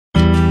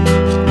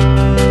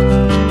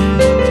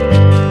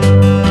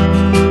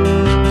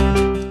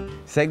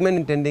Segment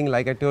intending,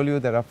 like I told you,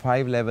 there are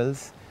 5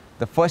 levels.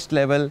 The first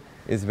level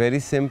is very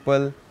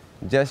simple.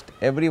 Just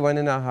every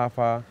 1.5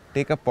 hour,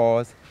 take a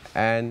pause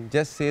and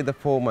just say the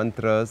 4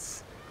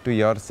 mantras to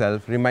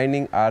yourself,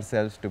 reminding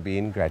ourselves to be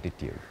in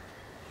gratitude.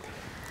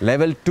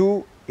 Level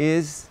 2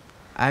 is,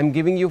 I'm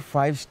giving you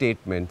 5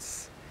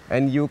 statements,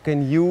 and you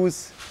can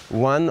use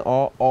one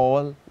or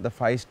all the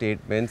 5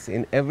 statements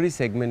in every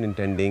segment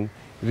intending,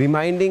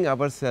 reminding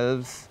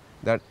ourselves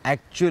that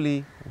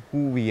actually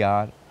who we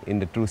are in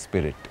the true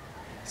spirit.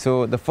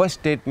 So the first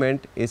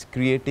statement is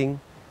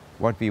creating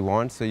what we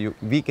want. So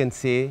we can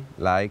say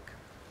like,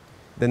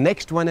 the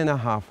next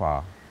 1.5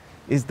 hour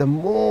is the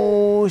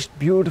most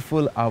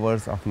beautiful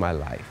hours of my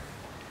life.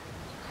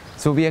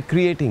 So we are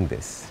creating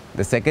this.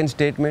 The second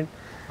statement,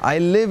 I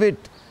live it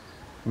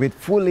with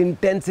full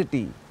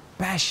intensity,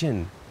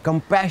 passion,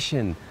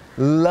 compassion,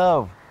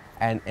 love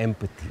and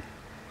empathy.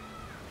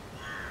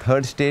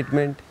 Third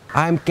statement,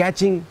 I am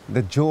catching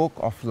the joke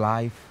of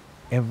life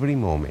every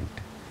moment.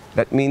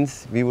 That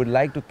means we would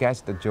like to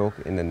catch the joke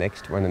in the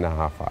next 1.5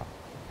 hour.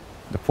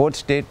 The fourth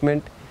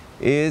statement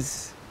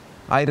is,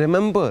 I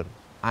remember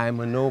I am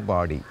a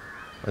nobody,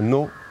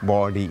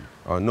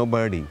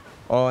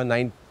 or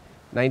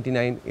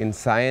 99 in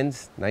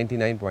science,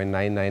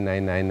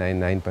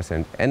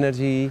 99.999999%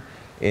 energy,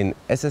 in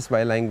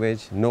SSY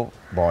language, no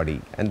body.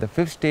 And the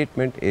fifth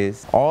statement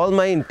is, all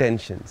my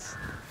intentions,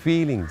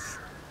 feelings,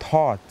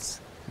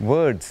 thoughts,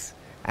 words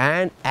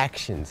and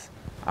actions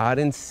are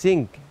in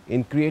sync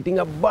in creating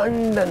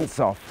abundance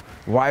of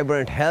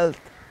vibrant health,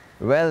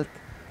 wealth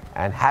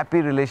and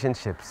happy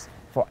relationships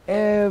for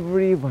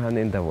everyone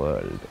in the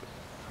world.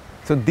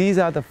 So these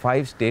are the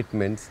 5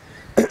 statements.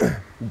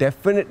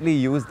 Definitely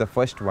use the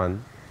first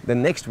one. The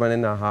next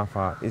 1.5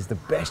 hour is the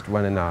best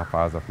 1.5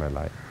 hours of my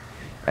life.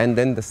 And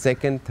then the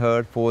second,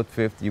 third, fourth,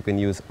 fifth, you can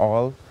use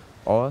all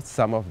or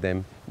some of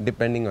them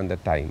depending on the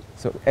time.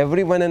 So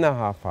every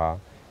 1.5 hour,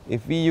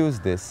 if we use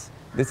this,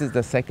 this is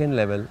the second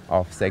level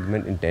of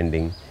segment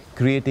intending,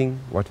 creating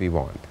what we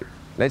want.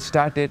 Let's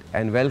start it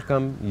and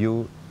welcome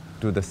you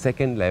to the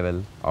second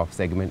level of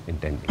segment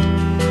intending.